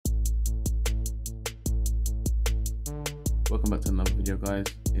Welcome back to another video, guys.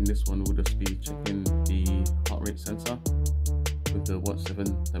 In this one we'll just be checking the heart rate sensor with the Watch 7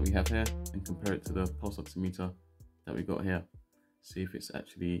 that we have here and compare it to the pulse oximeter that we got here. See if it's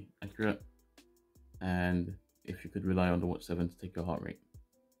actually accurate and if you could rely on the Watch 7 to take your heart rate.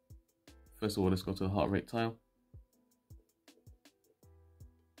 First of all, let's go to the heart rate tile.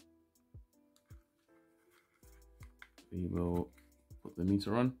 We will put the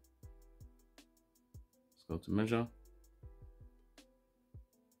meter on. Let's go to measure.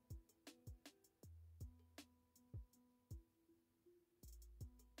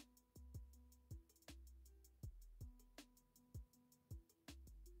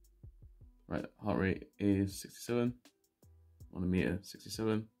 Right, heart rate is 67 on the meter,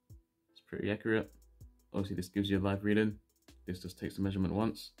 67. It's pretty accurate. Obviously this gives you a live reading. This just takes the measurement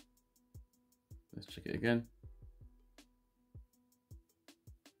once. Let's check it again.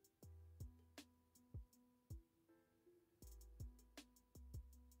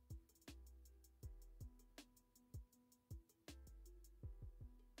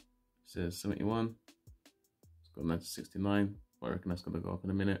 It says 71. It's got 969, but I reckon that's gonna go up in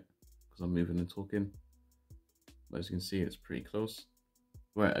a minute because I'm moving and talking. But as you can see, it's pretty close.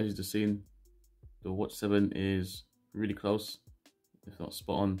 Right, as you've just seen, the Watch 7 is really close, if not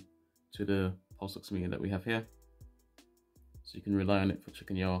spot on, to the pulse oximeter that we have here. So you can rely on it for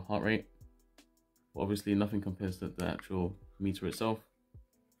checking your heart rate. But obviously nothing compares to the actual meter itself.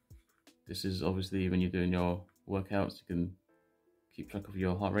 This is obviously when you're doing your workouts, you can keep track of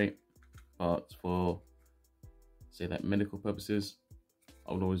your heart rate. But for, say, like medical purposes,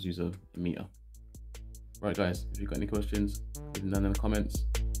 I would always use a meter. Right guys, if you've got any questions, leave them down in the comments.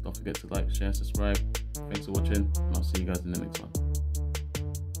 Don't forget to like, share, subscribe. Thanks for watching, and I'll see you guys in the next one.